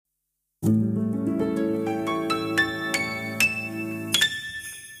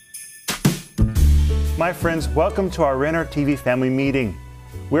My friends, welcome to our Renner TV family meeting.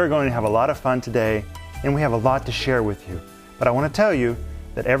 We're going to have a lot of fun today, and we have a lot to share with you. But I want to tell you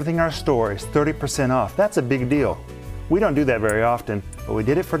that everything in our store is 30% off. That's a big deal. We don't do that very often, but we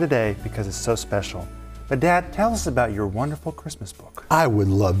did it for today because it's so special. But Dad, tell us about your wonderful Christmas book. I would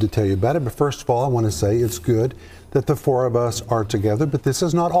love to tell you about it, but first of all, I want to say it's good that the four of us are together, but this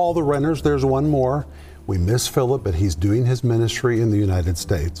is not all the Renners. There's one more. We miss Philip, but he's doing his ministry in the United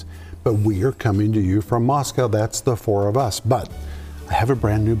States. But we are coming to you from Moscow. That's the four of us. But I have a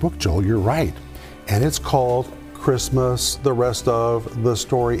brand new book, Joel, you're right. And it's called Christmas, the Rest of the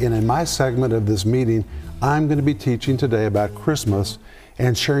Story. And in my segment of this meeting, I'm going to be teaching today about Christmas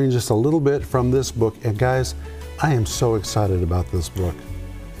and sharing just a little bit from this book. And guys, I am so excited about this book.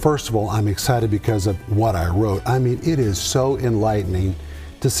 First of all, I'm excited because of what I wrote. I mean, it is so enlightening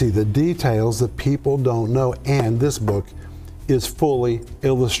to see the details that people don't know. And this book is fully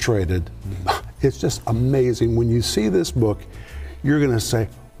illustrated. It's just amazing. When you see this book, you're going to say,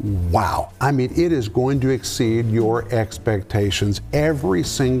 wow. I mean, it is going to exceed your expectations. Every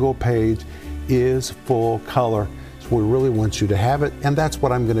single page is full color. So we really want you to have it. And that's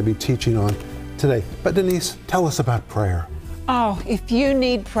what I'm going to be teaching on today. But Denise, tell us about prayer. Oh, if you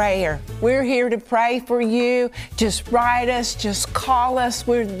need prayer, we're here to pray for you. Just write us, just call us.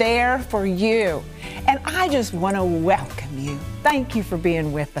 We're there for you. And I just want to welcome you. Thank you for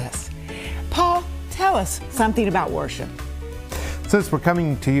being with us. Paul, tell us something about worship. Since we're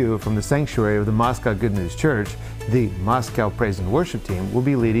coming to you from the sanctuary of the Moscow Good News Church, the Moscow Praise and Worship team will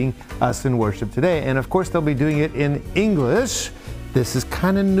be leading us in worship today. And of course, they'll be doing it in English. This is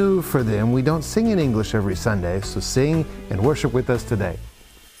kind of new for them. We don't sing in English every Sunday, so sing and worship with us today.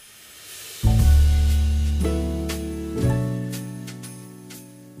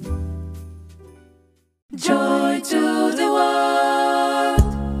 Joy to the world.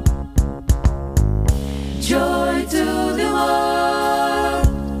 Joy to the world.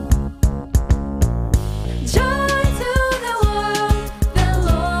 Joy to the world. The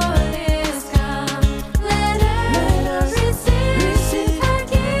Lord is come. Let us receive our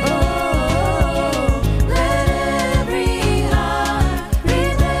King. Oh, let every heart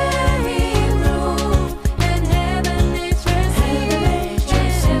prepare Him room. And heaven nature sing.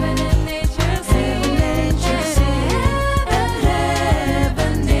 Heaven and nature sing.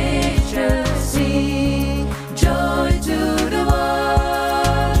 Heaven nature sing. Joy to the world.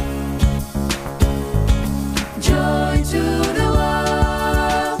 Joy to the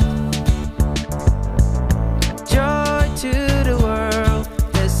world. Joy to the world,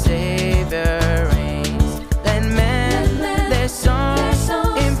 the Savior reigns. Let men their songs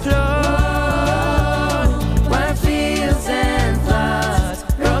implore. While fields and floods,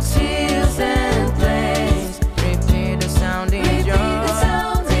 rocks, hills and plains, repeat the sounding joy. Repeat the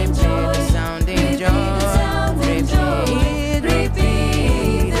sounding joy.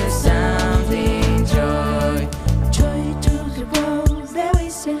 Repeat the sounding joy. Joy to the world that we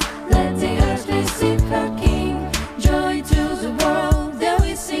sing. Let the earth receive her King. Joy to the world that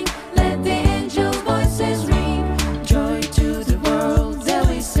we sing. Let the angels' voices ring. Joy to the world that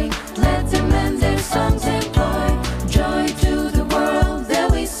we sing. Let them mend their songs employ. Joy to the world that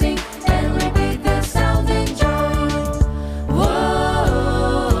we sing. And repeat the sounding joy.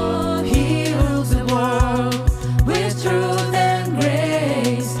 Whoa, He rules the world with truth and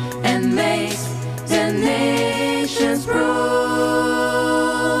grace, and makes the nations prove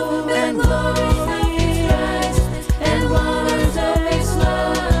and glorify His righteousness, and wonders of His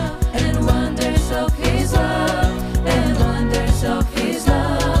love, and wonders of His love, and wonders of His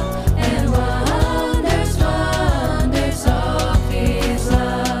love, and wonders, wonders of His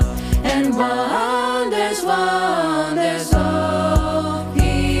love, and wonders, wonders of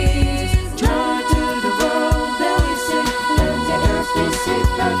His. Joy to the world that we sing. Let the earth receive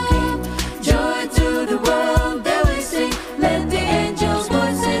her King. Joy to the world that we sing. Let the angels'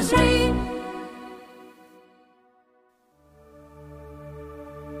 voices ring.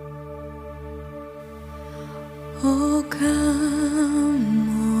 Oh, come,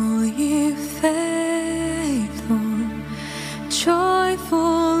 all ye faithful,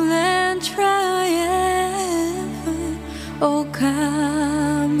 joyful and triumphant. Oh,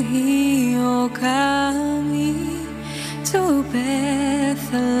 come ye to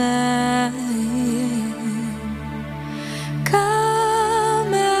Bethlehem.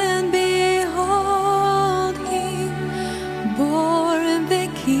 Come and behold Him, born the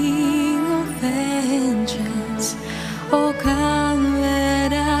King of vengeance. Oh, come,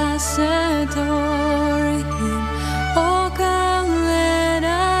 let us adore Him. Oh, come, let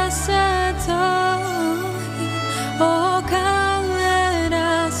us adore Him. Oh, come, let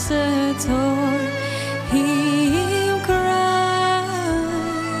us adore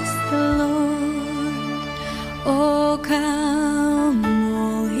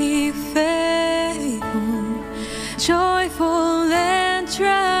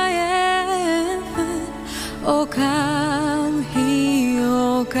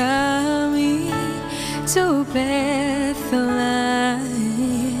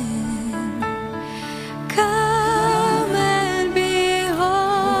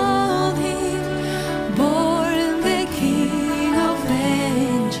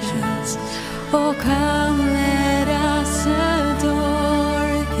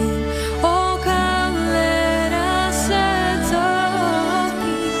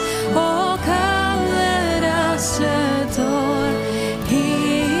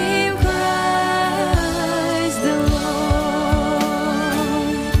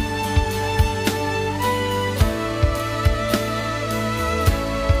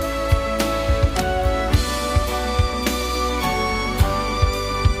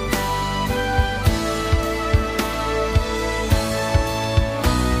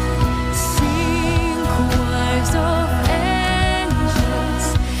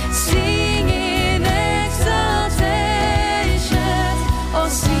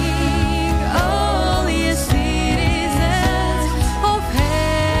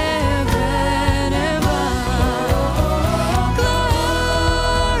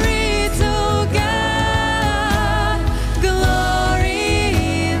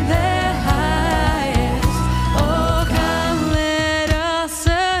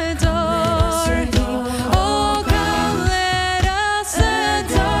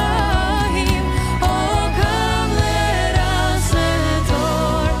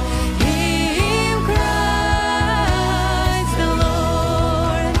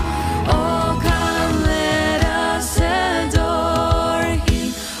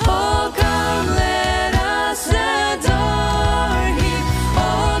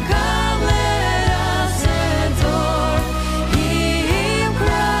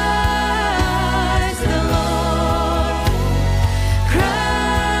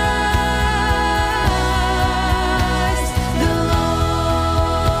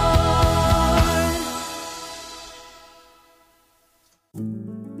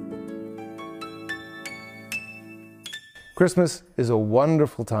Christmas is a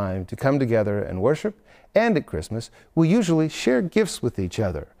wonderful time to come together and worship, and at Christmas, we usually share gifts with each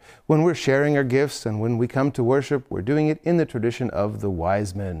other. When we're sharing our gifts and when we come to worship, we're doing it in the tradition of the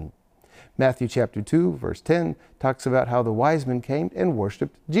wise men. Matthew chapter 2, verse 10 talks about how the wise men came and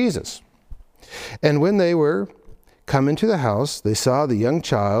worshiped Jesus. And when they were come into the house, they saw the young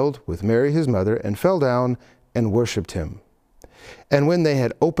child with Mary his mother, and fell down and worshiped him. And when they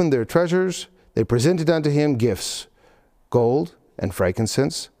had opened their treasures, they presented unto him gifts, gold and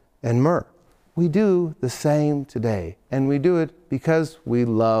frankincense and myrrh. We do the same today, and we do it because we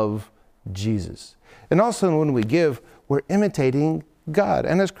love Jesus. And also when we give, we're imitating God.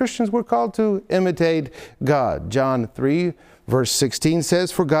 And as Christians, we're called to imitate God. John 3, verse 16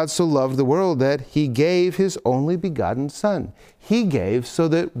 says, "For God so loved the world that he gave his only begotten Son." He gave so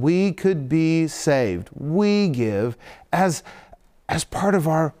that we could be saved. We give as part of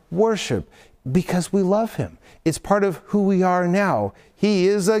our worship because we love him. It's part of who we are now. He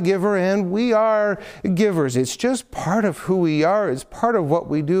is a giver and we are givers. It's just part of who we are. It's part of what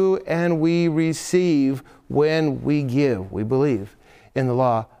we do, and we receive when we give. We believe in the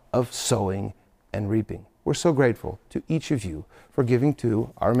law of sowing and reaping. We're so grateful to each of you for giving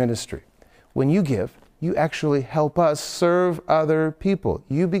to our ministry. When you give, you actually help us serve other people.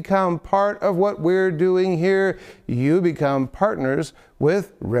 You become part of what we're doing here. You become partners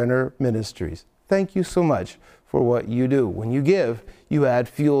with Renner Ministries. Thank you so much for what you do. When you give, you add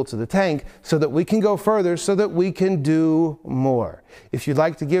fuel to the tank so that we can go further, so that we can do more. If you'd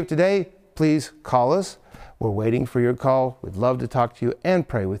like to give today, please call us. We're waiting for your call. We'd love to talk to you and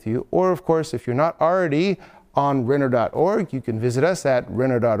pray with you. Or, of course, if you're not already on Renner.org, you can visit us at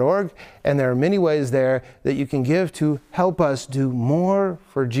Renner.org. And there are many ways there that you can give to help us do more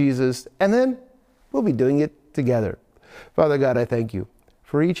for Jesus. And then we'll be doing it together. Father God, I thank you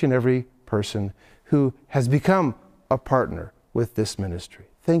for each and every person who has become a partner with this ministry.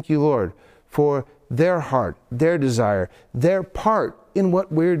 Thank you, Lord, for their heart, their desire, their part in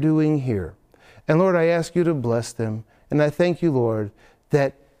what we're doing here. And Lord, I ask you to bless them. And I thank you, Lord,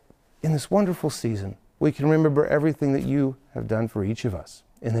 that in this wonderful season, we can remember everything that you have done for each of us.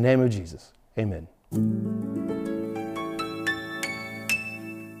 In the name of Jesus, amen.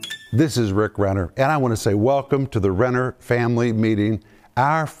 This is Rick Renner, and I want to say welcome to the Renner family meeting.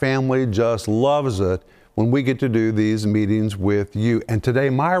 Our family just loves it when we get to do these meetings with you. And today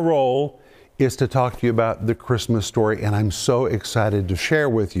my role is to talk to you about the Christmas story, and I'm so excited to share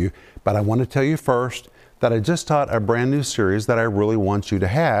with you. But I want to tell you first that I just taught a brand new series that I really want you to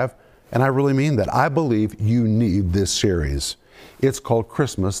have, and I really mean that. I believe you need this series. It's called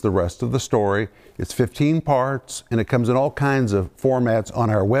Christmas, the Rest of the Story. It's 15 parts, and it comes in all kinds of formats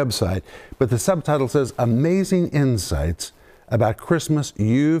on our website. But the subtitle says, Amazing Insights About Christmas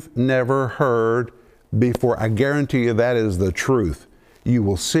You've Never Heard Before. I guarantee you that is the truth. You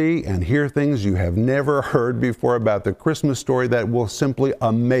will see and hear things you have never heard before about the Christmas story that will simply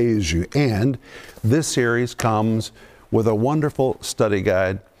amaze you. And this series comes with a wonderful study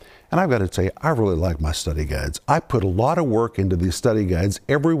guide. And I've got to say, I really like my study guides. I put a lot of work into these study guides.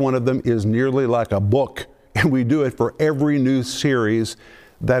 Every one of them is nearly like a book, and we do it for every new series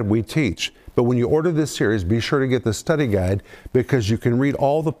that we teach. But when you order this series, be sure to get the study guide, because you can read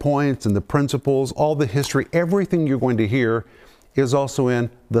all the points and the principles, all the history, everything you're going to hear is also in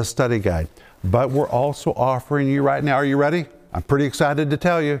the study guide. But we're also offering you right now, are you ready? I'm pretty excited to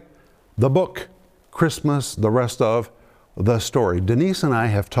tell you, the book, Christmas, the Rest of the Story. Denise and I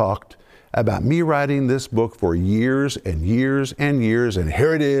have talked about me writing this book for years and years and years, and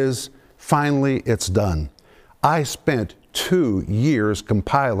here it is. Finally, it's done. I spent 2 years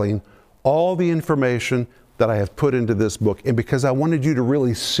compiling all the information that I have put into this book. And because I wanted you to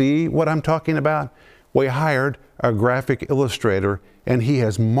really see what I'm talking about, we hired a graphic illustrator, and he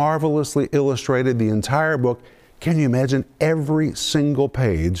has marvelously illustrated the entire book. Can you imagine? Every single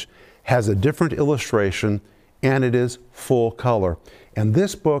page has a different illustration, and it is full color. And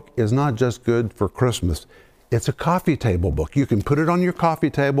this book is not just good for Christmas. It's a coffee table book. You can put it on your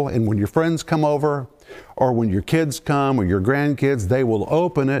coffee table, and when your friends come over, or when your kids come, or your grandkids, they will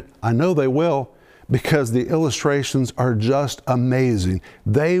open it. I know they will, because the illustrations are just amazing.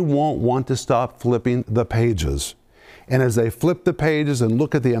 They won't want to stop flipping the pages. And as they flip the pages and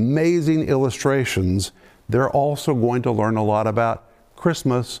look at the amazing illustrations, they're also going to learn a lot about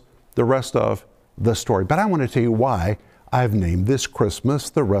Christmas, the Rest of the Story. But I want to tell you why I've named this Christmas,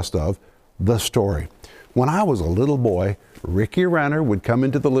 the Rest of the Story. When I was a little boy, Ricky Renner would come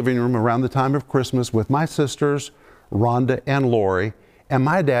into the living room around the time of Christmas with my sisters, Rhonda and Lori, and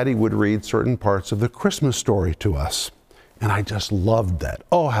my daddy would read certain parts of the Christmas story to us. And I just loved that.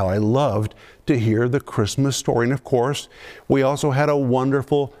 Oh, how I loved to hear the Christmas story. And of course, we also had a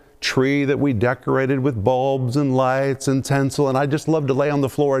wonderful tree that we decorated with bulbs and lights and tinsel. And I just loved to lay on the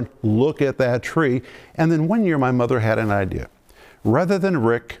floor and look at that tree. And then one year my mother had an idea. Rather than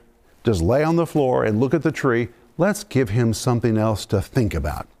Rick just lay on the floor and look at the tree, let's give him something else to think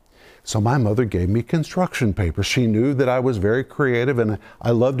about. So my mother gave me construction paper. She knew that I was very creative and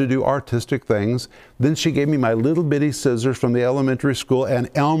I love to do artistic things. Then she gave me my little bitty scissors from the elementary school and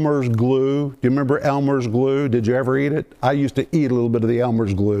Elmer's glue. Do you remember Elmer's glue? Did you ever eat it? I used to eat a little bit of the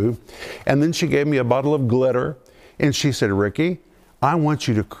Elmer's glue. And then she gave me a bottle of glitter and she said, Ricky, I want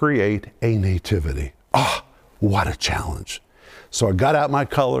you to create a nativity. Ah, what a challenge. So I got out my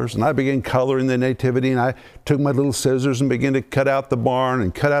colors and I began coloring the nativity, and I took my little scissors and began to cut out the barn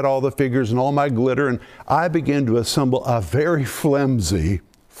and cut out all the figures and all my glitter, and I began to assemble a very flimsy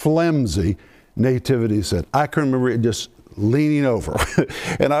nativity set. I can remember it just leaning over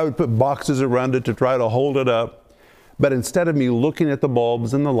and I would put boxes around it to try to hold it up. But instead of me looking at the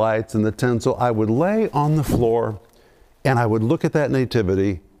bulbs and the lights and the tinsel, I would lay on the floor and I would look at that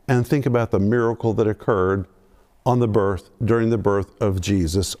nativity and think about the miracle that occurred during the birth of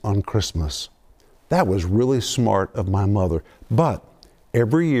Jesus on Christmas. That was really smart of my mother. But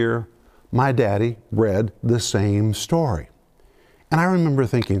every year, my daddy read the same story. And I remember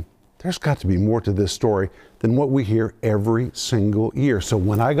thinking, there's got to be more to this story than what we hear every single year. So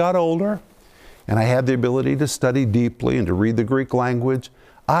when I got older and I had the ability to study deeply and to read the Greek language,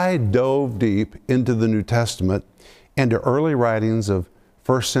 I dove deep into the New Testament and to early writings of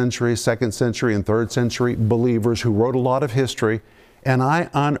 1st century, 2nd century, and 3rd century believers who wrote a lot of history, and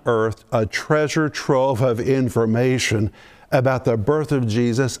I unearthed a treasure trove of information about the birth of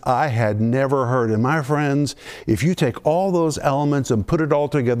Jesus I had never heard. And my friends, if you take all those elements and put it all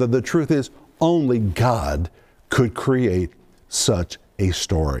together, the truth is only God could create such a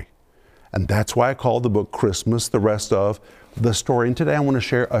story. And that's why I call the book Christmas, the rest of the story. And today I want to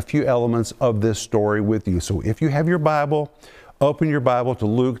share a few elements of this story with you. So if you have your Bible, open your Bible to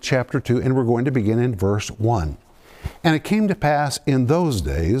Luke chapter 2, and we're going to begin in verse 1. And it came to pass in those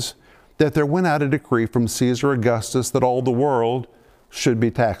days that there went out a decree from Caesar Augustus that all the world should be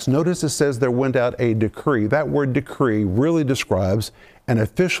taxed. Notice it says there went out a decree. That word decree really describes an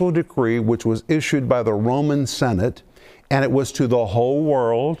official decree which was issued by the Roman Senate, and it was to the whole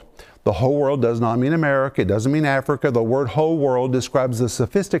world. The whole world does not mean America. It doesn't mean Africa. The word whole world describes the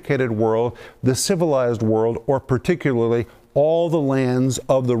sophisticated world, the civilized world, or particularly all the lands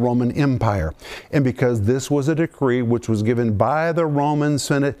of the Roman Empire. And because this was a decree which was given by the Roman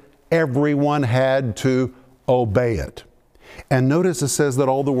Senate, everyone had to obey it. And notice it says that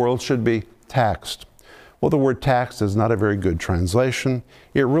all the world should be taxed. Well, the word taxed is not a very good translation.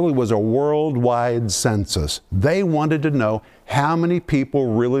 It really was a worldwide census. They wanted to know how many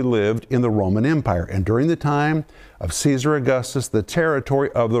people really lived in the Roman Empire. And during the time of Caesar Augustus, the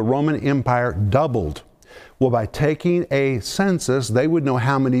territory of the Roman Empire doubled. Well, by taking a census, they would know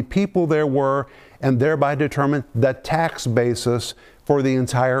how many people there were and thereby determine the tax basis for the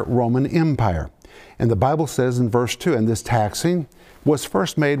entire Roman Empire. And the Bible says in verse 2, and this taxing was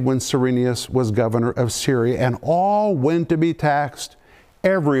first made when Cyrenius was governor of Syria, and all went to be taxed,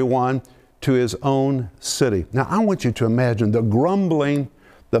 everyone to his own city. Now, I want you to imagine the grumbling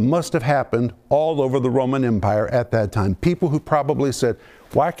that must have happened all over the Roman Empire at that time. People who probably said,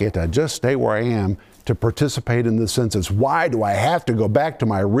 why can't I just stay where I am to participate in the census? Why do I have to go back to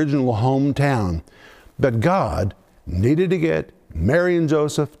my original hometown? But God needed to get Mary and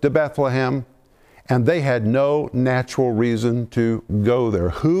Joseph to Bethlehem, and they had no natural reason to go there.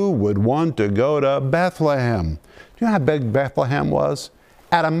 Who would want to go to Bethlehem? Do you know how big Bethlehem was?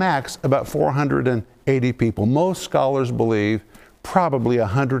 At a max, about 480 people. Most scholars believe probably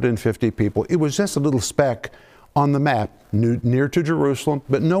 150 people. It was just a little speck on the map near to Jerusalem,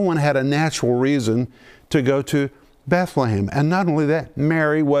 but no one had a natural reason to go to Bethlehem. And not only that,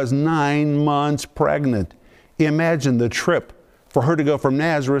 Mary was 9 months pregnant. Imagine the trip for her to go from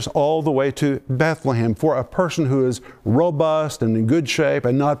Nazareth all the way to Bethlehem. For a person who is robust and in good shape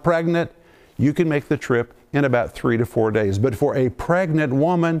and not pregnant, you can make the trip in about 3 to 4 days. But for a pregnant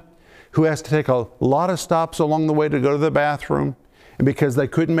woman who has to take a lot of stops along the way to go to the bathroom, and because they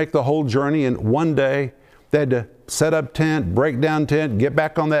couldn't make the whole journey in one day, they had to set up tent, break down tent, get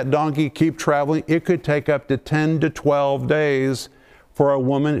back on that donkey, keep traveling. It could take up to 10 to 12 days for a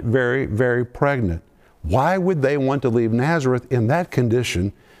woman very, very pregnant. Why would they want to leave Nazareth in that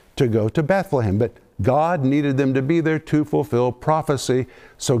condition to go to Bethlehem? But God needed them to be there to fulfill prophecy.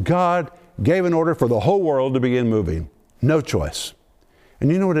 So God gave an order for the whole world to begin moving. No choice.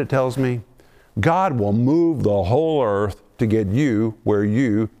 And you know what it tells me? God will move the whole earth to get you where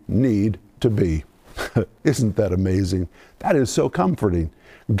you need to be. Isn't that amazing? That is so comforting.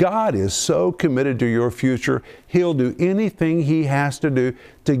 God is so committed to your future, He'll do anything He has to do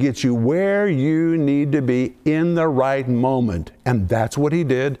to get you where you need to be in the right moment. And that's what He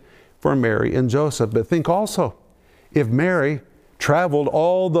did for Mary and Joseph. But think also, if Mary traveled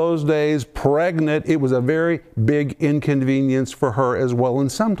all those days pregnant, it was a very big inconvenience for her as well.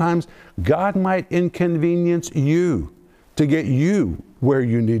 And sometimes God might inconvenience you to get you where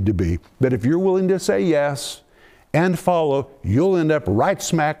you need to be. But if you're willing to say yes and follow, you'll end up right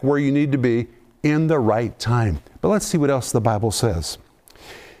smack where you need to be in the right time. But let's see what else the Bible says.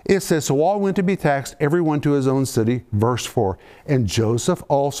 It says, so all went to be taxed, everyone to his own city, verse 4. And Joseph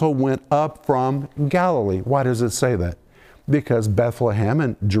also went up from Galilee. Why does it say that? Because Bethlehem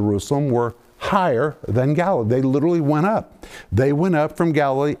and Jerusalem were higher than Galilee. They literally went up. They went up from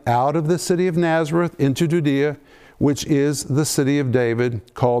Galilee out of the city of Nazareth into Judea, which is the city of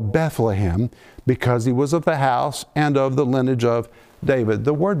David, called Bethlehem, because he was of the house and of the lineage of David.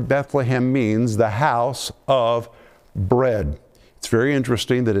 The word Bethlehem means the house of bread. It's very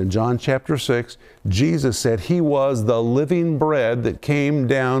interesting that in John chapter 6, Jesus said He was the living bread that came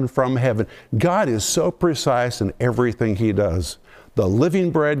down from heaven. God is so precise in everything He does. The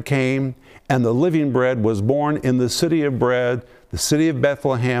living bread came, and the living bread was born in the city of bread, the city of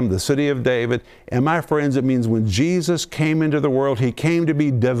Bethlehem, the city of David. And my friends, it means when Jesus came into the world, He came to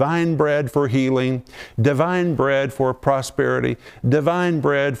be divine bread for healing, divine bread for prosperity, divine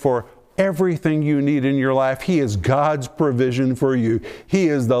bread for everything you need in your life. He is God's provision for you. He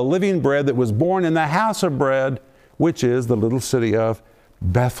is the living bread that was born in the house of bread, which is the little city of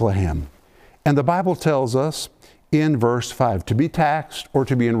Bethlehem. And the Bible tells us in verse 5, to be taxed or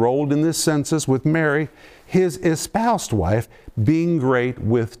to be enrolled in this census with Mary, His espoused wife, being great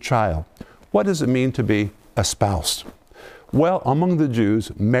with child. What does it mean to be espoused? Well, among the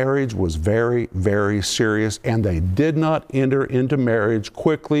Jews, marriage was very, very serious, and they did not enter into marriage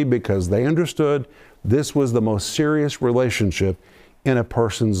quickly because they understood this was the most serious relationship in a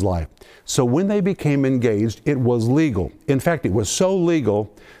person's life. So when they became engaged, it was legal. In fact, it was so legal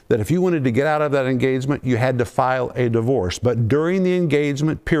that if you wanted to get out of that engagement, you had to file a divorce. But during the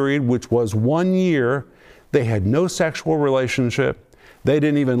engagement period, which was 1 year, they had no sexual relationship. They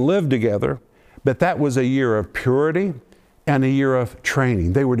didn't even live together. But that was a year of purity and a year of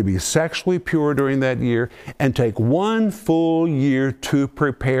training. They were to be sexually pure during that year and take 1 full year to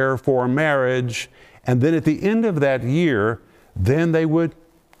prepare for marriage. And then at the end of that year, then they would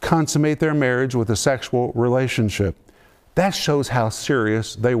consummate their marriage with a sexual relationship. That shows how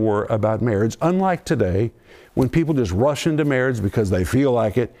serious they were about marriage. Unlike today, when people just rush into marriage because they feel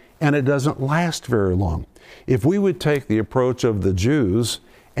like it, and it doesn't last very long. If we would take the approach of the Jews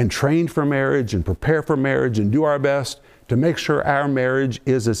and train for marriage and prepare for marriage and do our best to make sure our marriage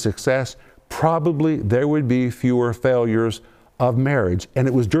is a success, probably there would be fewer failures of marriage. And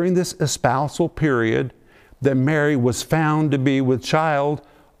it was during this espousal period that Mary was found to be with child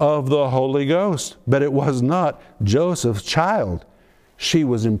of the Holy Ghost. But it was not Joseph's child. She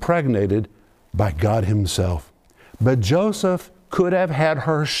was impregnated by God Himself. But Joseph could have had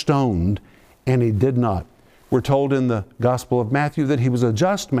her stoned, and he did not. We're told in the Gospel of Matthew that he was a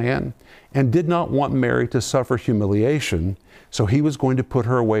just man and did not want Mary to suffer humiliation, so he was going to put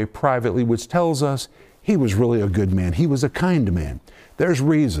her away privately, which tells us he was really a good man. He was a kind man. There's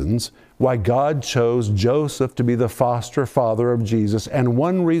reasons why God chose Joseph to be the foster father of Jesus, and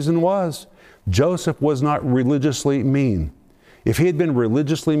one reason was Joseph was not religiously mean. If he had been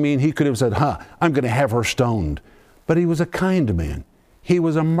religiously mean, he could have said, I'm going to have her stoned. But he was a kind man. He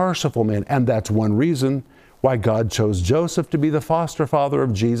was a merciful man, and that's one reason why God chose Joseph to be the foster father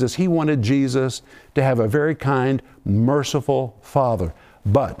of Jesus. He wanted Jesus to have a very kind, merciful father.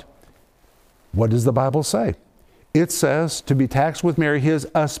 But what does the Bible say? It says to be taxed with Mary, his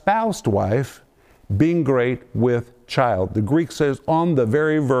espoused wife, being great with child. The Greek says on the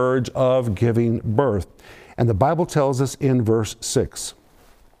very verge of giving birth. And the Bible tells us in verse 6,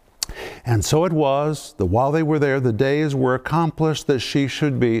 and so it was that while they were there, the days were accomplished that she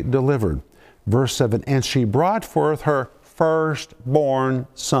should be delivered. Verse 7, and she brought forth her firstborn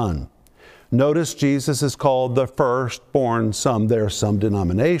son. Notice Jesus is called the firstborn son. There are some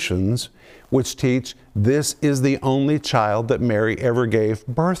denominations which teach this is the only child that Mary ever gave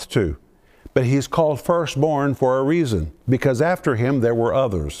birth to. But he's called firstborn for a reason, because after him there were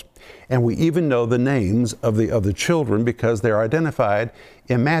others. And we even know the names of the other children because they're identified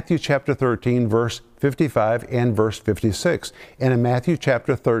in Matthew chapter 13, verse 55 and verse 56. And in Matthew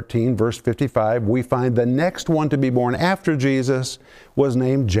chapter 13, verse 55, we find the next one to be born after Jesus was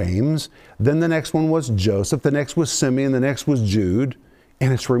named James. Then the next one was Joseph. The next was Simeon. The next was Jude.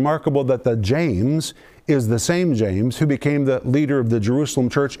 And it's remarkable that the James is the same James who became the leader of the Jerusalem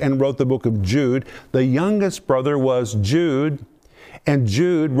church and wrote the book of Jude. The youngest brother was Jude, and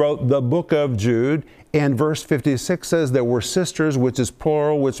Jude wrote the book of Jude. And verse 56 says there were sisters, which is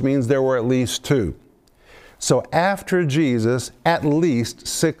plural, which means there were at least two. So after Jesus, at least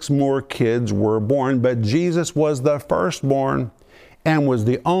 6 more kids were born, but Jesus was the firstborn and was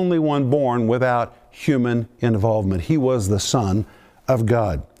the only one born without human involvement. He was the Son of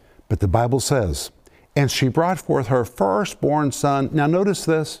God. But the Bible says, and she brought forth her firstborn son. Now notice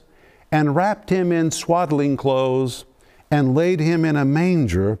this, and wrapped him in swaddling clothes and laid him in a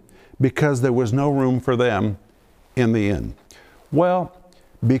manger because there was no room for them in the inn. Well,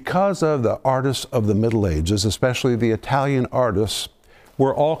 because of the artists of the Middle Ages, especially the Italian artists,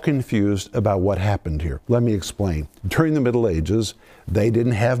 we're all confused about what happened here. Let me explain. During the Middle Ages, they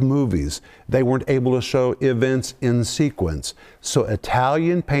didn't have movies. They weren't able to show events in sequence. So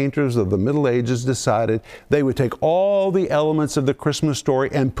Italian painters of the Middle Ages decided they would take all the elements of the Christmas story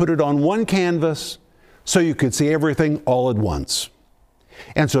and put it on one canvas so you could see everything all at once.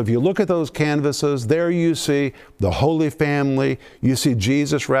 And so if you look at those canvases, there you see the Holy Family, you see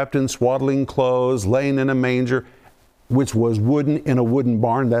Jesus wrapped in swaddling clothes, laying in a manger, which was wooden in a wooden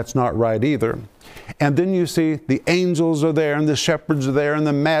barn. That's not right either. And then you see the angels are there and the shepherds are there and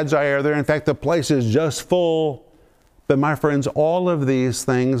the magi are there. In fact, the place is just full. But my friends, all of these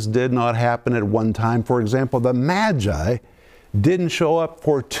things did not happen at one time. For example, the magi didn't show up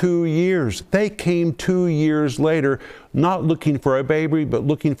for 2 years. They came 2 years later, not looking for a baby, but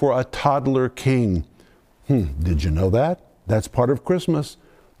looking for a toddler king. Did you know that? That's part of Christmas,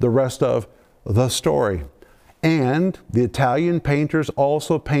 the rest of the story. And the Italian painters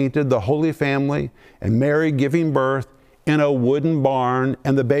also painted the Holy Family and Mary giving birth in a wooden barn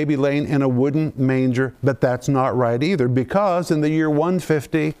and the baby laying in a wooden manger. But that's not right either, because in the year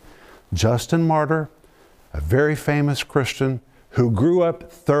 150, Justin Martyr, a very famous Christian who grew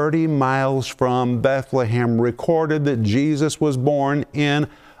up 30 miles from Bethlehem, recorded that Jesus was born in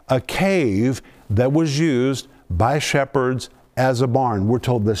a cave that was used by shepherds as a barn. We're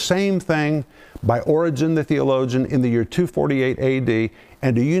told the same thing by Origen the theologian in the year 248 AD.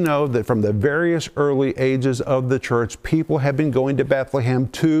 And do you know that from the various early ages of the church, people have been going to Bethlehem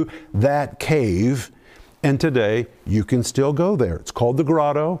to that cave. And today you can still go there. It's called the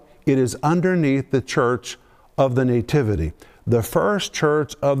Grotto. It is underneath the Church of the Nativity. The first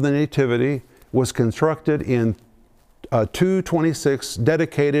Church of the Nativity was constructed in 226,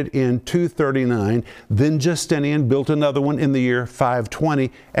 dedicated in 239. Then Justinian built another one in the year 520.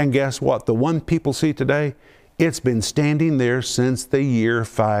 And guess what? The one people see today, it's been standing there since the year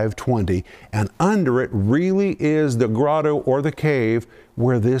 520. And under it really is the grotto or the cave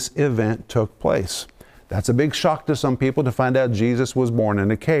where this event took place. That's a big shock to some people to find out Jesus was born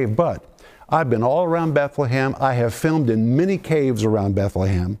in a cave. But I've been all around Bethlehem. I have filmed in many caves around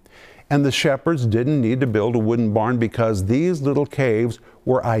Bethlehem. And the shepherds didn't need to build a wooden barn because these little caves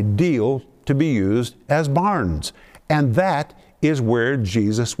were ideal to be used as barns. And that is where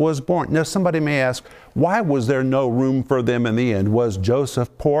Jesus was born. Now, somebody may ask, why was there no room for them in the end? Was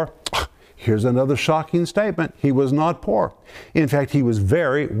Joseph poor? Here's another shocking statement. He was not poor. In fact, he was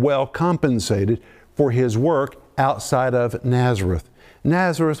very well compensated for his work outside of Nazareth.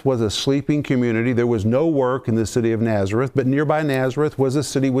 Nazareth was a sleeping community. There was no work in the city of Nazareth, but nearby Nazareth was a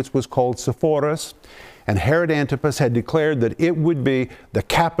city which was called Sepphoris. And Herod Antipas had declared that it would be the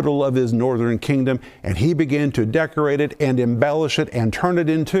capital of his northern kingdom, and he began to decorate it and embellish it and turn it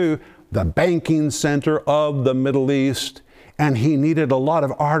into the banking center of the Middle East. And he needed a lot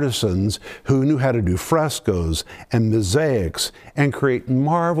of artisans who knew how to do frescoes and mosaics and create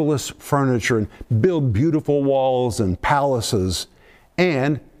marvelous furniture and build beautiful walls and palaces.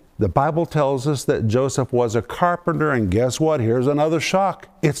 And the Bible tells us that Joseph was a carpenter, and guess what? Here's another shock.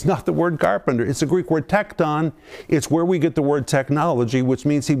 It's not the word carpenter. It's the Greek word tekton. It's where we get the word technology, which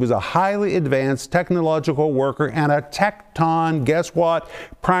means he was a highly advanced technological worker. And a tekton, guess what?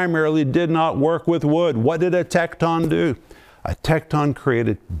 Primarily did not work with wood. What did a tekton do? A tekton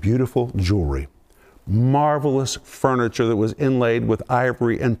created beautiful jewelry, marvelous furniture that was inlaid with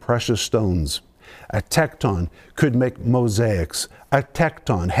ivory and precious stones. A tecton could make mosaics. A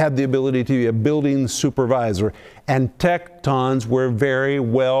tecton had the ability to be a building supervisor, and tectons were very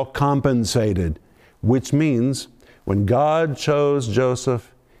well compensated, which means when God chose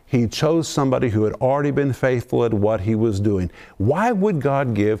Joseph, He chose somebody who had already been faithful at what he was doing. Why would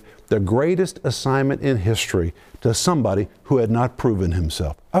God give the greatest assignment in history to somebody who had not proven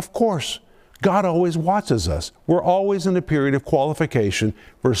himself? Of course, God always watches us. We're always in a period of qualification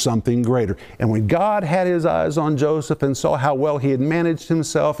for something greater. And when God had His eyes on Joseph and saw how well he had managed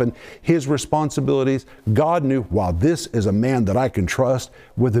himself and his responsibilities, God knew, wow, this is a man that I can trust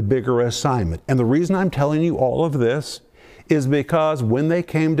with a bigger assignment. And the reason I'm telling you all of this is because when they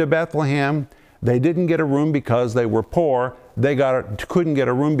came to Bethlehem, they didn't get a room because they were poor. They couldn't get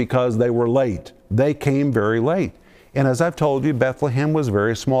a room because they were late. They came very late. And as I've told you, Bethlehem was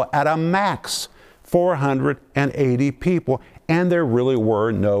very small, at a max 480 people, and there really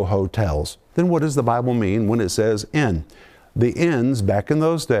were no hotels. Then what does the Bible mean when it says inn? The inns back in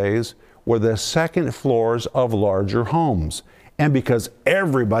those days were the second floors of larger homes. And because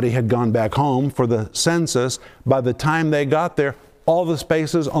everybody had gone back home for the census, by the time they got there, all the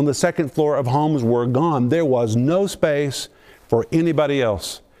spaces on the second floor of homes were gone. There was no space for anybody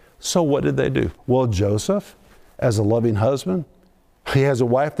else. So what did they do? Well, Joseph, as a loving husband, he has a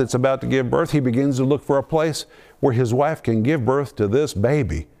wife that's about to give birth. He begins to look for a place where his wife can give birth to this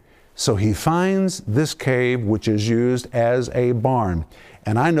baby. So he finds this cave, which is used as a barn.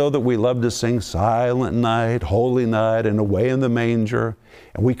 And I know that we love to sing Silent Night, Holy Night, and Away in the Manger.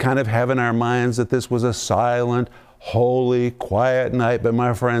 And we kind of have in our minds that this was a silent, holy, quiet night. But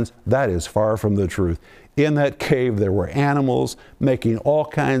my friends, that is far from the truth. In that cave, there were animals making all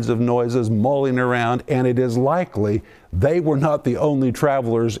kinds of noises, mulling around, and it is likely they were not the only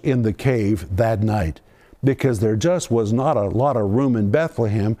travelers in the cave that night, because there just was not a lot of room in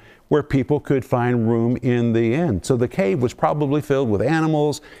Bethlehem where people could find room in the inn. So the cave was probably filled with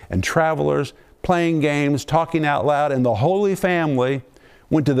animals and travelers playing games, talking out loud, and the Holy Family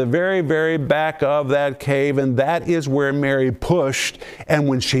went to the very, very back of that cave, and that is where Mary pushed. And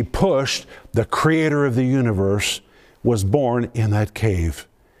when she pushed, the Creator of the universe was born in that cave.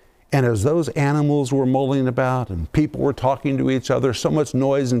 And as those animals were mulling about and people were talking to each other, so much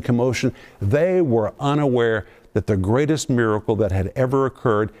noise and commotion, they were unaware that the greatest miracle that had ever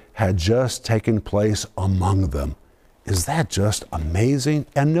occurred had just taken place among them. Is that just amazing?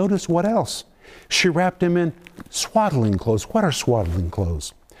 And notice what else? She wrapped him in swaddling clothes. What are swaddling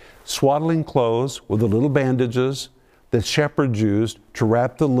clothes? Swaddling clothes were the little bandages that shepherds used to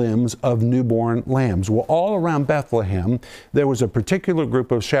wrap the limbs of newborn lambs. Well, all around Bethlehem, there was a particular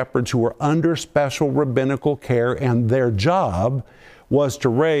group of shepherds who were under special rabbinical care, and their job was to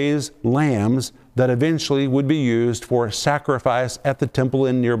raise lambs that eventually would be used for sacrifice at the temple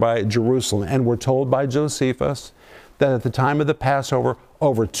in nearby Jerusalem. And we're told by Josephus that at the time of the Passover,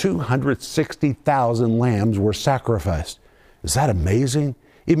 over 260,000 lambs were sacrificed. Is that amazing?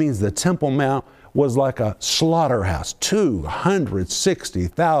 It means the Temple Mount was like a slaughterhouse,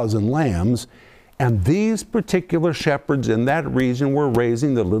 260,000 lambs. And these particular shepherds in that region were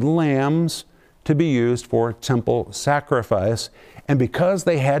raising the little lambs to be used for temple sacrifice. And because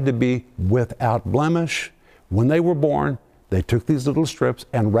they had to be without blemish, when they were born, they took these little strips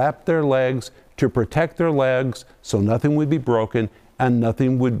and wrapped their legs to protect their legs so nothing would be broken and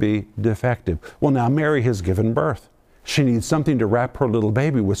nothing would be defective. Well, now Mary has given birth. She needs something to wrap her little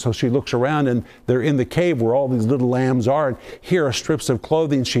baby with, so she looks around, and they're in the cave where all these little lambs are, and here are strips of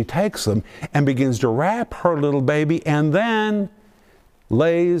clothing. She takes them and begins to wrap her little baby, and then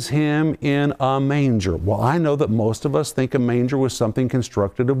lays him in a manger. Well, I know that most of us think a manger was something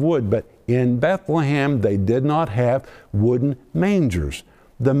constructed of wood, but in Bethlehem, they did not have wooden mangers.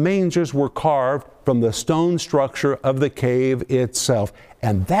 The mangers were carved from the stone structure of the cave itself.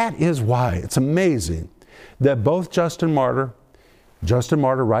 And that is why it's amazing that both Justin Martyr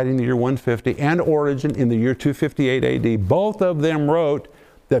writing in the year 150, and Origen in the year 258 AD, both of them wrote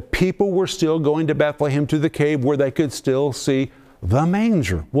that people were still going to Bethlehem to the cave where they could still see the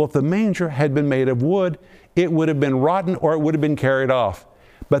manger. Well, if the manger had been made of wood, it would have been rotten or it would have been carried off.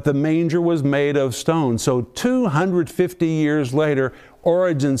 But the manger was made of stone. So 250 years later,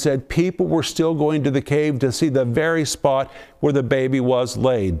 Origen said people were still going to the cave to see the very spot where the baby was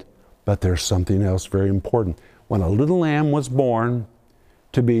laid. But there's something else very important. When a little lamb was born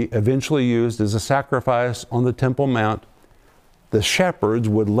to be eventually used as a sacrifice on the Temple Mount, the shepherds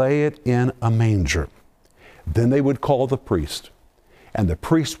would lay it in a manger. Then they would call the priest. And the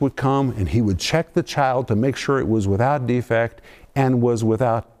priest would come and he would check the child to make sure it was without defect and was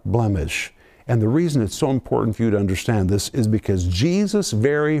without blemish. And the reason it's so important for you to understand this is because Jesus'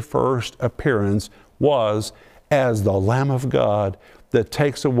 very first appearance was as the Lamb of God that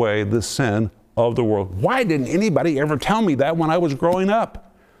takes away the sin of the world. Why didn't anybody ever tell me that when I was growing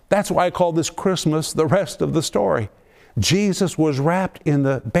up? That's why I call this Christmas the rest of the story. Jesus was wrapped in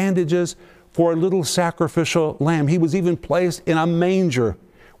the bandages for a little sacrificial lamb. He was even placed in a manger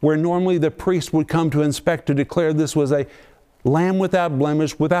where normally the priest would come to inspect to declare this was a lamb without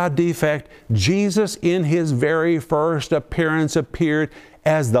blemish, without defect. Jesus, in his very first appearance, appeared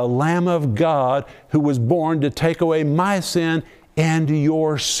as the Lamb of God who was born to take away my sin and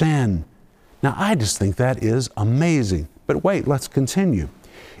your sin. Now, I just think that is amazing. But wait, let's continue.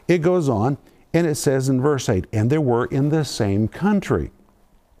 It goes on, and it says in verse 8, and there were in the same country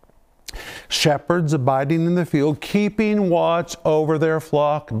shepherds abiding in the field, keeping watch over their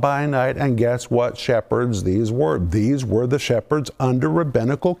flock by night. And guess what shepherds these were? These were the shepherds under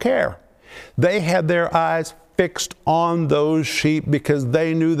rabbinical care. They had their eyes fixed on those sheep because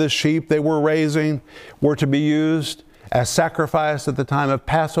they knew the sheep they were raising were to be used as sacrifice at the time of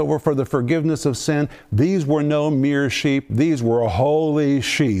Passover for the forgiveness of sin. These were no mere sheep. These were holy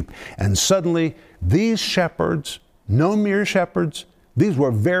sheep. And suddenly, these shepherds, no mere shepherds, these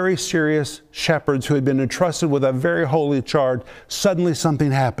were very serious shepherds who had been entrusted with a very holy charge. Suddenly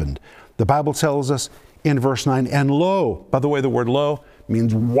something happened. The Bible tells us in verse 9, and lo, by the way, the word lo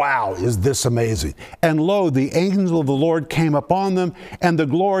means, wow, is this amazing. And lo, the angel of the Lord came upon them, and the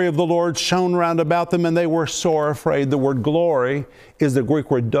glory of the Lord shone round about them, and they were sore afraid. The word glory is the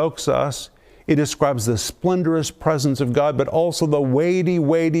Greek word doxos. It describes the splendorous presence of God, but also the weighty,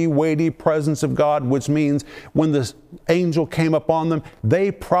 weighty, weighty presence of God, which means when the angel came upon them,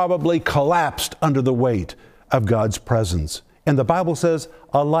 they probably collapsed under the weight of God's presence. And the Bible says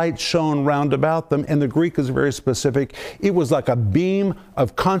a light shone round about them, and the Greek is very specific. It was like a beam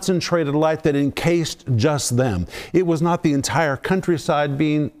of concentrated light that encased just them. It was not the entire countryside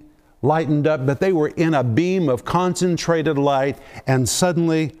being lightened up, but they were in a beam of concentrated light, and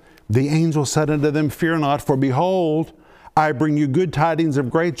suddenly the angel said unto them, fear not, for behold, I bring you good tidings of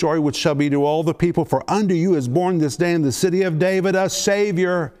great joy, which shall be to all the people. For unto you is born this day in the city of David a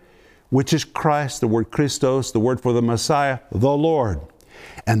Savior, which is Christ, the word Christos, the word for the Messiah, the Lord.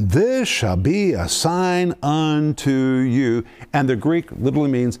 And this shall be a sign unto you. And the Greek literally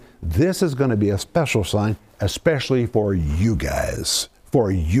means this is going to be a special sign, especially for you guys.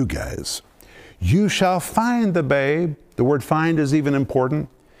 For you guys. You shall find the babe. The word find is even important,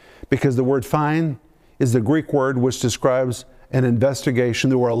 because the word find is the Greek word which describes an investigation.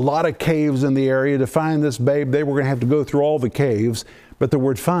 There were a lot of caves in the area. To find this babe, they were going to have to go through all the caves. But the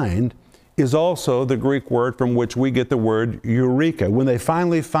word find is also the Greek word from which we get the word eureka. When they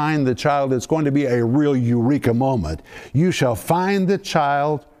finally find the child, it's going to be a real eureka moment. You shall find the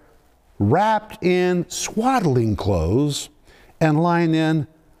child wrapped in swaddling clothes and lying in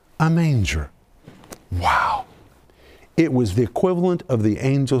a manger. Wow. It was the equivalent of the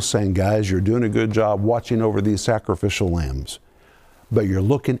angel saying, guys, you're doing a good job watching over these sacrificial lambs, but you're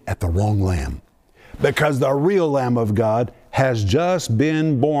looking at the wrong lamb, because the real Lamb of God has just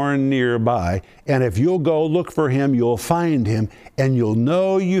been born nearby. And if you'll go look for him, you'll find him, and you'll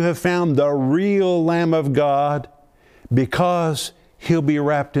know you have found the real Lamb of God, because he'll be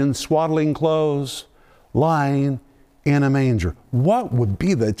wrapped in swaddling clothes, lying in a manger. What would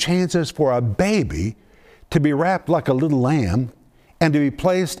be the chances for a baby to be wrapped like a little lamb and to be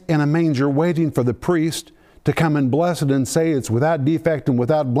placed in a manger waiting for the priest to come and bless it and say it's without defect and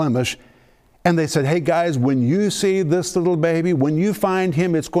without blemish? And they said, hey guys, when you see this little baby, when you find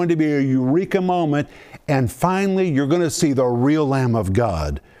him, it's going to be a eureka moment. And finally, you're going to see the real Lamb of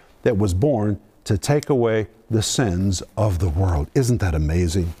God that was born to take away the sins of the world. Isn't that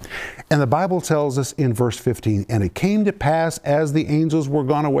amazing? And the Bible tells us in verse 15, and it came to pass as the angels were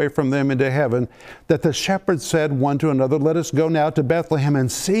gone away from them into heaven, that the shepherds said one to another, let us go now to Bethlehem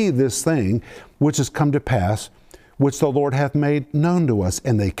and see this thing which has come to pass, which the Lord hath made known to us.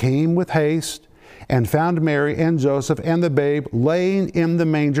 And they came with haste and found Mary and Joseph and the babe laying in the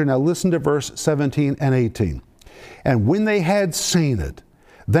manger. Now listen to verse 17 and 18. And when they had seen it,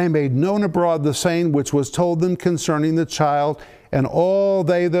 they made known abroad the saying which was told them concerning the child, and all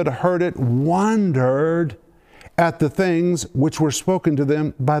they that heard it wondered at the things which were spoken to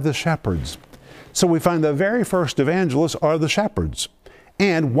them by the shepherds. So we find the very first evangelists are the shepherds.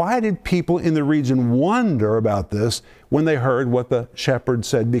 And why did people in the region wonder about this when they heard what the shepherds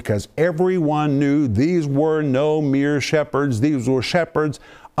said? Because everyone knew these were no mere shepherds. These were shepherds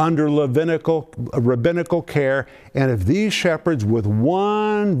under rabbinical care. And if these shepherds with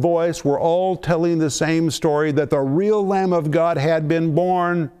one voice were all telling the same story, that the real Lamb of God had been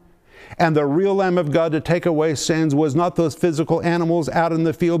born, And the real Lamb of God to take away sins was not those physical animals out in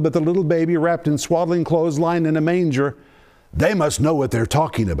the field, but the little baby wrapped in swaddling clothes lying in a manger. They must know what they're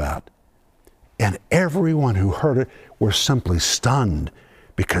talking about. And everyone who heard it were simply stunned,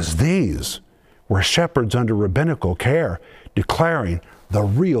 because these were shepherds under rabbinical care, declaring the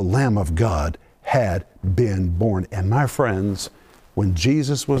real Lamb of God had been born. And my friends, when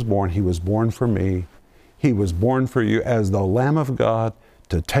Jesus was born, he was born for me. He was born for you as the Lamb of God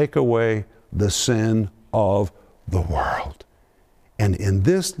to take away the sin of the world. And in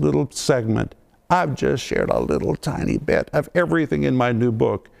this little segment, I've just shared a little tiny bit of everything in my new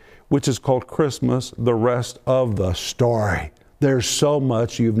book, which is called Christmas, the Rest of the Story. There's so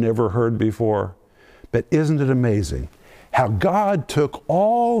much you've never heard before. But isn't it amazing how God took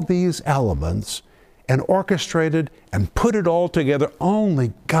all these elements and orchestrated and put it all together?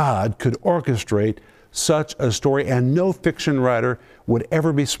 Only God could orchestrate such a story, and no fiction writer would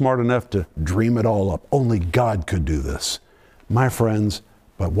ever be smart enough to dream it all up. Only God could do this. My friends,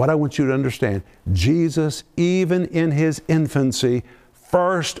 but what I want you to understand, Jesus, even in his infancy,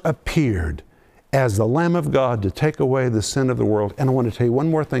 first appeared as the Lamb of God to take away the sin of the world. And I want to tell you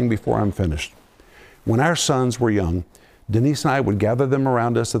one more thing before I'm finished. When our sons were young, Denise and I would gather them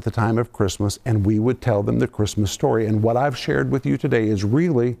around us at the time of Christmas, and we would tell them the Christmas story. And what I've shared with you today is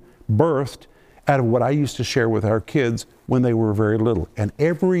really birthed out of what I used to share with our kids when they were very little. And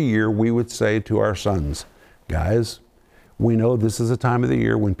every year we would say to our sons, guys, we know this is a time of the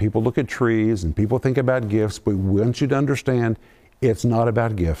year when people look at trees and people think about gifts, but we want you to understand it's not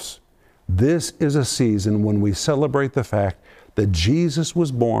about gifts. This is a season when we celebrate the fact that Jesus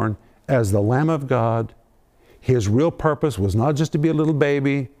was born as the Lamb of God. His real purpose was not just to be a little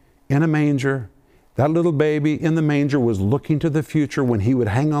baby in a manger. That little baby in the manger was looking to the future when he would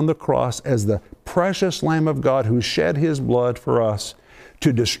hang on the cross as the precious Lamb of God who shed his blood for us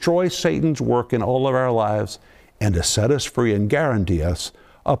to destroy Satan's work in all of our lives and to set us free and guarantee us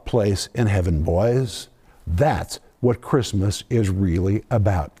a place in heaven. Boys, that's what Christmas is really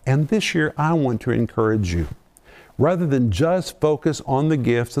about. And this year, I want to encourage you, rather than just focus on the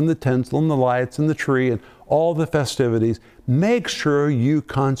gifts and the tinsel and the lights and the tree and all the festivities, make sure you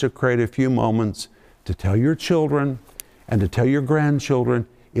consecrate a few moments to tell your children and to tell your grandchildren,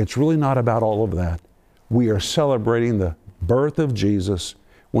 it's really not about all of that. We are celebrating the birth of Jesus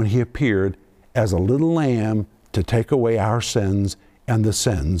when he appeared as a little lamb to take away our sins and the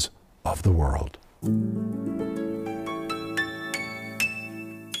sins of the world.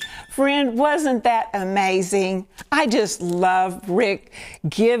 Friend, wasn't that amazing? I just love Rick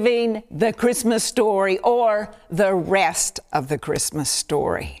giving the Christmas story, or the rest of the Christmas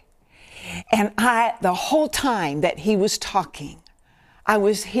story. And the whole time that he was talking, I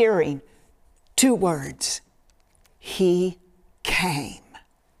was hearing two words: He came.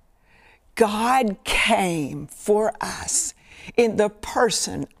 God came for us in the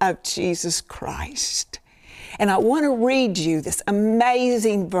person of Jesus Christ. And I want to read you this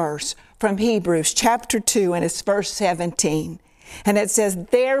amazing verse from Hebrews chapter 2, and it's verse 17. And it says,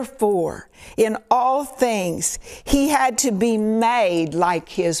 therefore, in all things, he had to be made like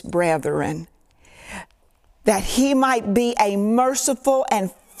his brethren, that he might be a merciful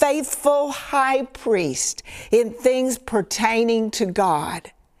and faithful high priest in things pertaining to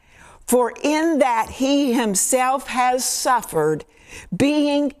God. For in that he himself has suffered,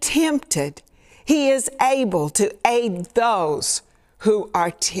 being tempted, he is able to aid those who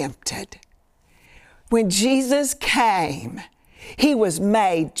are tempted. When Jesus came, he was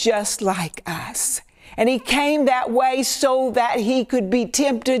made just like us. And he came that way so that he could be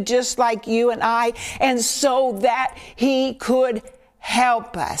tempted just like you and I, and so that he could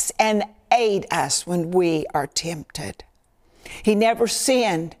help us and aid us when we are tempted. He never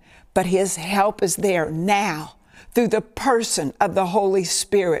sinned, but his help is there now through the person of the Holy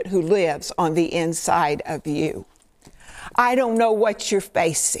Spirit who lives on the inside of you. I don't know what you're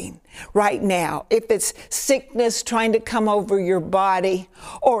facing right now, if it's sickness trying to come over your body,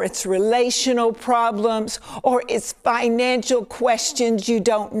 or it's relational problems, or it's financial questions you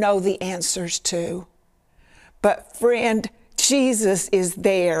don't know the answers to. But friend, Jesus is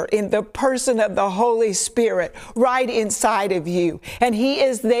there in the person of the Holy Spirit right inside of you. And he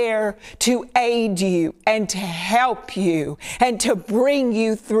is there to aid you and to help you and to bring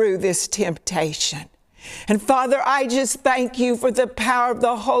you through this temptation. And Father, I just thank you for the power of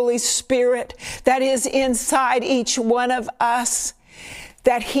the Holy Spirit that is inside each one of us,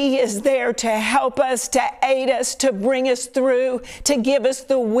 that he is there to help us, to aid us, to bring us through, to give us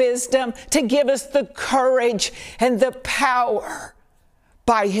the wisdom, to give us the courage and the power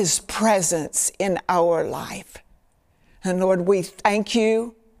by his presence in our life. And Lord, we thank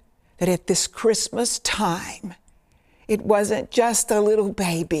you that at this Christmas time, it wasn't just a little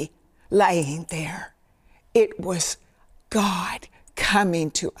baby laying there. It was God coming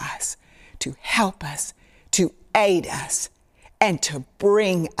to us to help us, to aid us, and to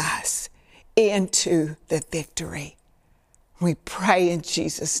bring us into the victory. We pray in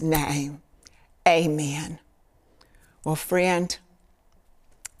Jesus' name. Amen. Well, friend,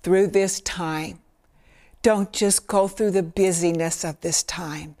 through this time, don't just go through the busyness of this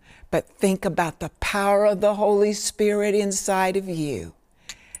time, but think about the power of the Holy Spirit inside of you.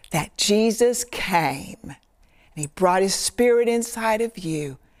 That Jesus came and He brought His Spirit inside of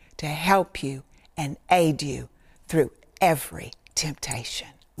you to help you and aid you through every temptation.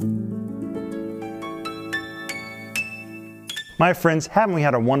 My friends, haven't we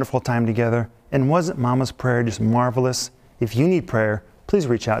had a wonderful time together? And wasn't Mama's prayer just marvelous? If you need prayer, please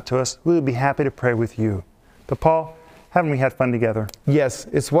reach out to us. We would be happy to pray with you. But Paul, haven't we had fun together? Yes,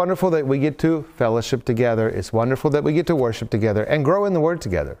 it's wonderful that we get to fellowship together. It's wonderful that we get to worship together and grow in the Word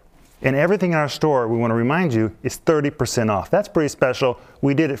together. And everything in our store, we want to remind you, is 30% off. That's pretty special.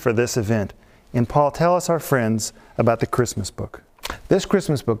 We did it for this event. And Paul, tell us, our friends, about the Christmas book. This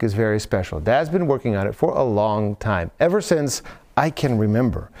Christmas book is very special. Dad's been working on it for a long time, ever since I can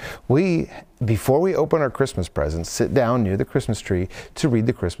remember. Before we open our Christmas presents, sit down near the Christmas tree to read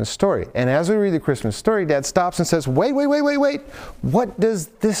the Christmas story. And as we read the Christmas story, Dad stops and says, wait. What does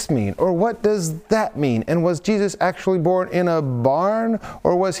this mean? Or what does that mean? And was Jesus actually born in a barn,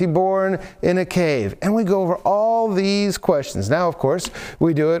 or was He born in a cave? And we go over all these questions. Now, of course,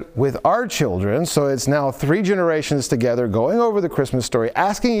 we do it with our children. So it's now 3 generations together going over the Christmas story,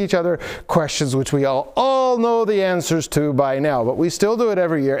 asking each other questions which we all know the answers to by now. But we still do it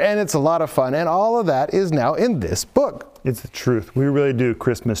every year, and it's a lot of fun. And all of that is now in this book. It's the truth. We really do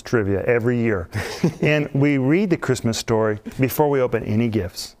Christmas trivia every year. And we read the Christmas story before we open any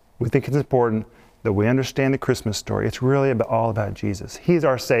gifts. We think it's important that we understand the Christmas story. It's really all about Jesus. He's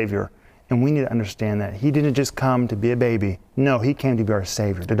our Savior, and we need to understand that. He didn't just come to be a baby. No, He came to be our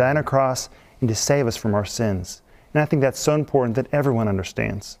Savior, to die on a cross and to save us from our sins. And I think that's so important that everyone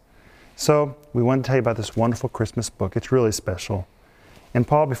understands. So we want to tell you about this wonderful Christmas book. It's really special. And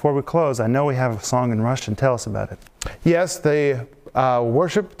Paul, before we close, I know we have a song in Russian. Tell us about it. Yes, the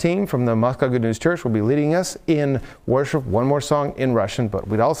worship team from the Moscow Good News Church will be leading us in worship. One more song in Russian, but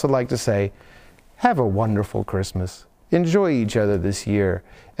we'd also like to say, have a wonderful Christmas. Enjoy each other this year,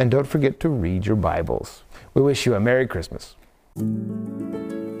 and don't forget to read your Bibles. We wish you a Merry Christmas.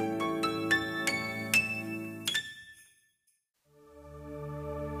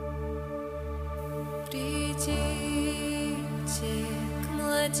 Придите к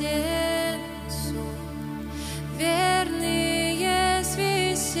младенцу, верные с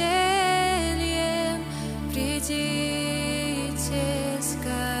весельем, придите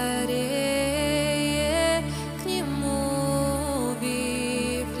скорее к Нему в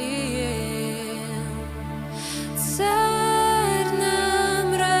Вифлеем. Царь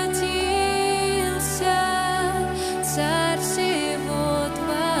нам родился, Царь всего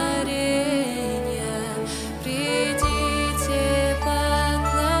творения. Придите,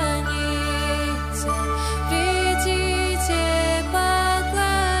 поклоняйтесь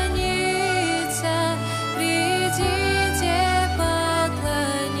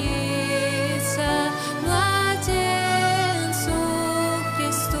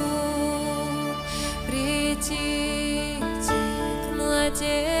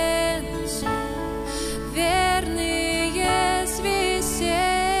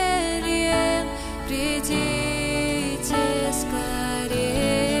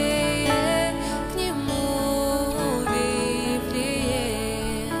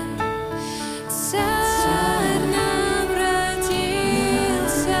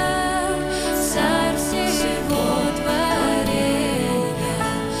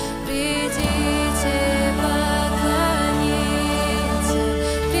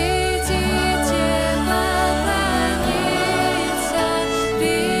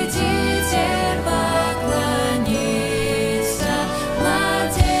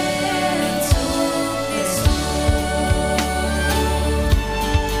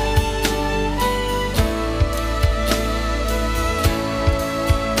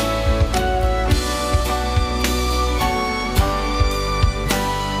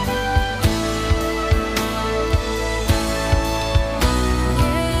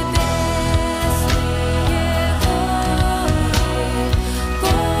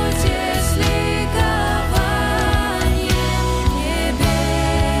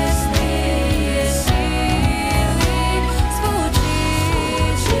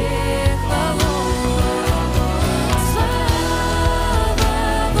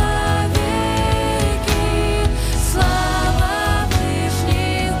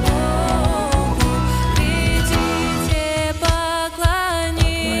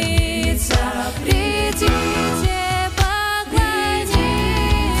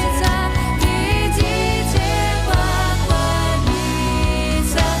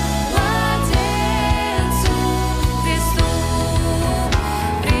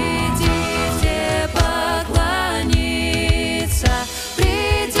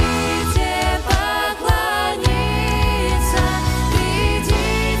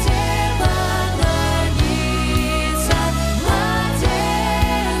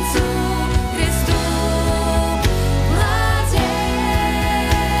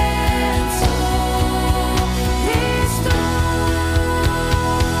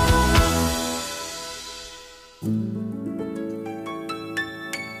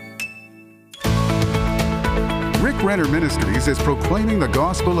Renner Ministries is proclaiming the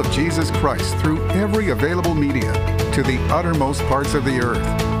gospel of Jesus Christ through every available media to the uttermost parts of the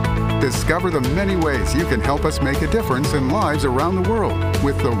earth. Discover the many ways you can help us make a difference in lives around the world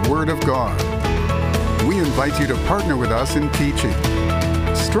with the Word of God. We invite you to partner with us in teaching,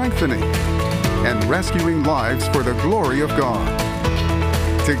 strengthening, and rescuing lives for the glory of God.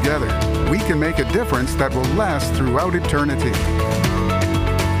 Together, we can make a difference that will last throughout eternity.